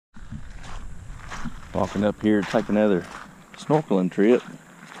Walking up here to take another snorkeling trip.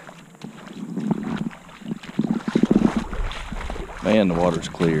 Man, the water's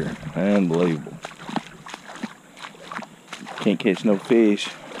clear. Unbelievable. Can't catch no fish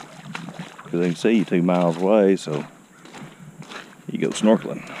because they can see you 2 miles away, so you go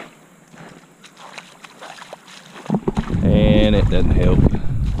snorkeling. And it doesn't help,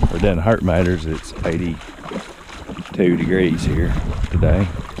 or it doesn't hurt matters. It's 82 degrees here today.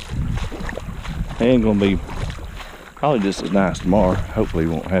 And gonna be probably just as nice tomorrow. Hopefully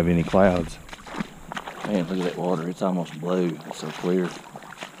we won't have any clouds. Man, look at that water. It's almost blue. It's so clear.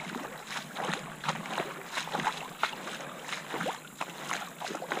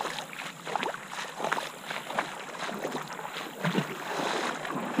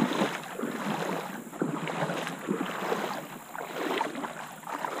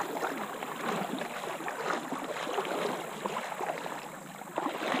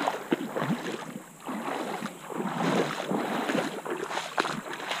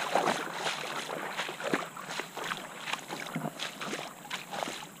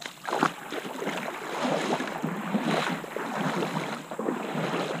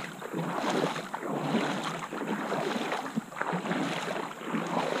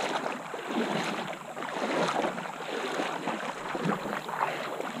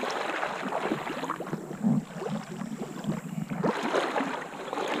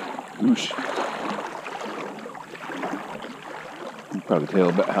 Whoosh. You can probably tell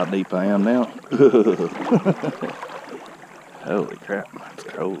about how deep I am now. Holy crap, it's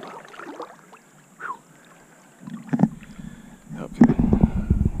cold. Okay.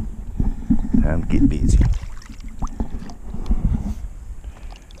 Time to get busy.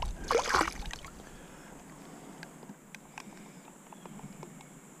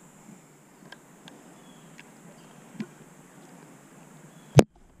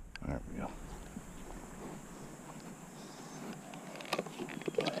 There we go.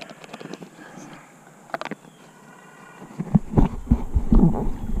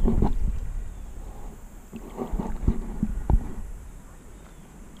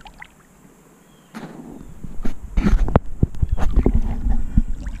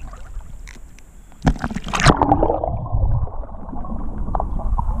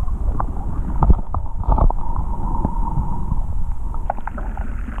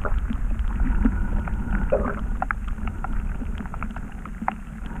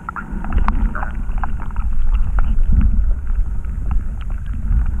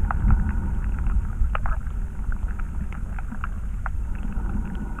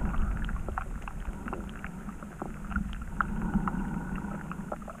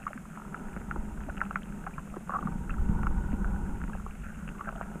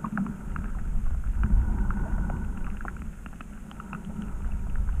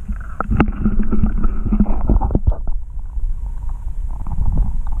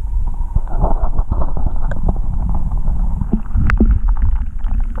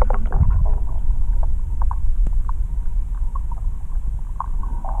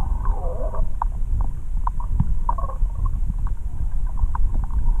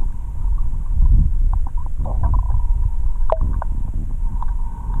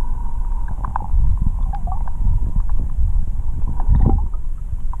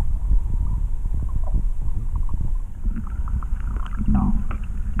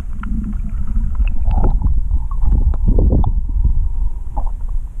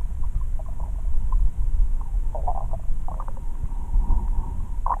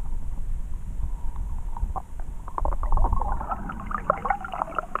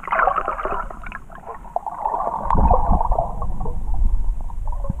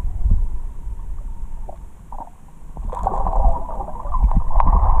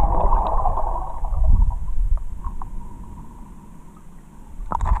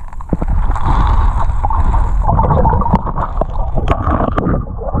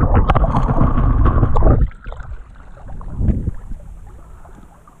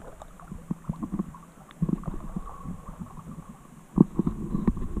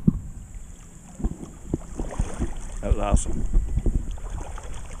 That was awesome.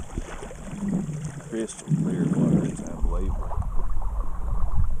 Crystal clear water. It's unbelievable.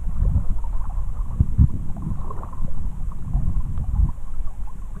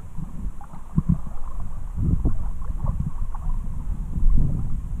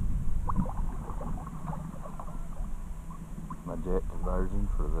 My jet conversion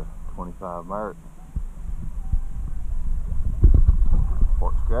for the 25 Merc.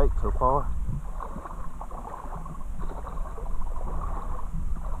 Works great so far.